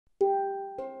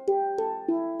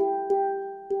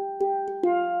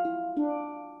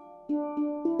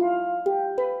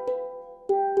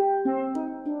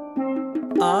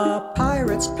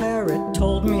pirate's parrot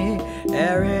told me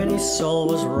ere any soul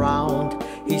was round.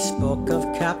 He spoke of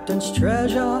captain's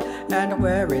treasure and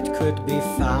where it could be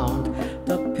found.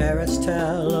 The parrot's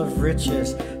tale of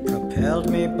riches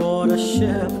propelled me aboard a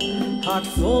ship, heart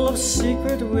full of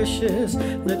secret wishes,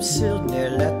 lips sealed, ne'er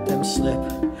let them slip.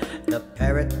 The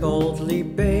parrot boldly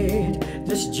bade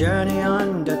this journey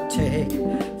undertake,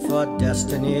 for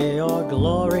destiny or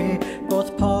glory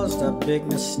both paused a big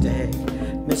mistake.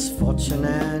 Misfortune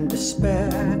and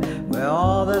despair were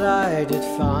all that I did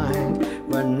find,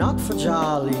 were not for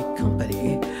jolly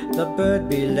company the bird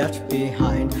be left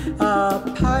behind. A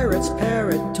pirate's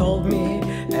parrot told me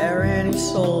ere any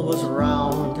soul was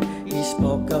round. He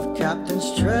spoke of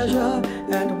captain's treasure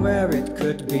and where it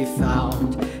could be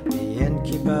found. The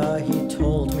innkeeper, he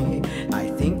told me, I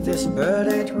think this bird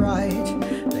ain't right.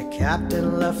 The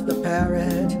captain left the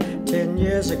parrot 10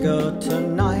 years ago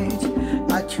tonight.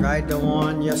 I tried to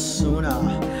warn you sooner,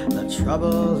 the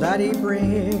trouble that he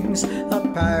brings.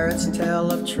 A pirate's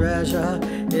tale of treasure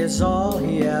is all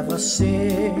he ever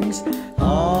sings,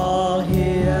 all he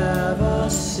ever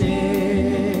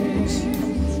sings.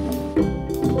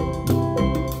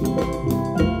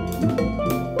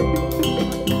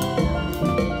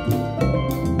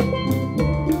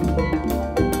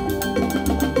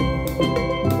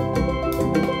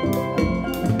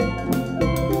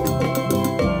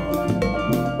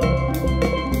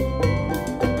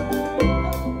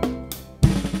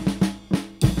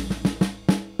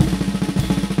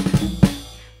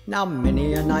 Now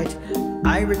many a night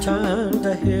I return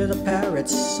to hear the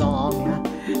parrot's song,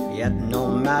 yet no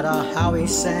matter how he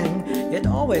sang, it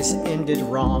always ended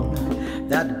wrong.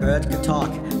 That bird could talk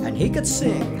and he could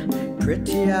sing,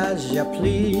 pretty as you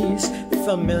please.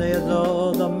 Familiar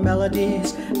though the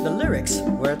melodies, the lyrics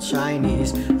were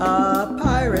Chinese. A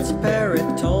pirate's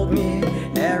parrot told me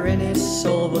ere any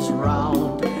soul was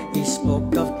round. He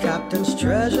spoke of captain's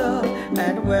treasure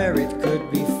and where it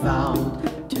could be found.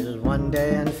 One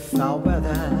day in foul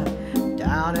weather,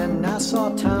 down in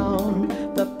Nassau town,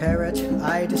 the parrot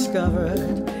I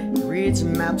discovered reads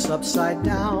maps upside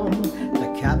down.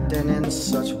 The captain in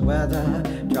such weather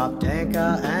dropped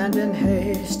anchor and in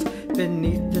haste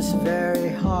beneath this very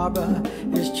harbor.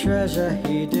 His treasure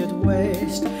he did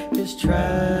waste, his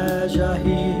treasure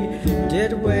he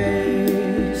did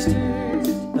waste.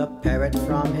 The parrot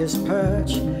from his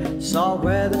perch saw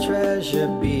where the treasure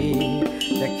be.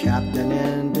 The captain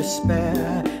in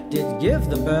despair did give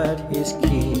the bird his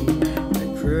key.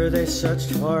 The crew they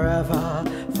searched forever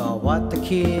for what the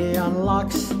key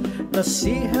unlocks. The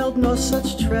sea held no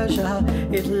such treasure,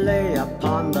 it lay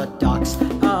upon the docks.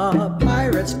 A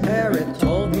pirate's parrot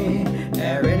told me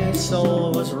ere any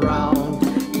soul was round.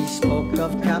 He spoke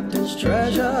of captain's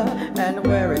treasure and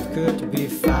where it could be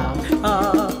found.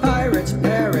 A pirate's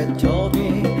parrot told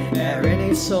me ere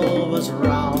any soul was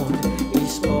round. He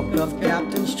spoke of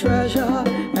captain's treasure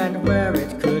and where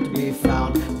it could be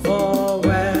found. For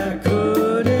where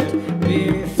could it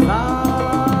be found?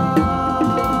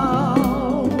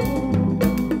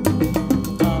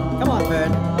 Come on,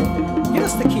 bird, give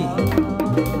us the key.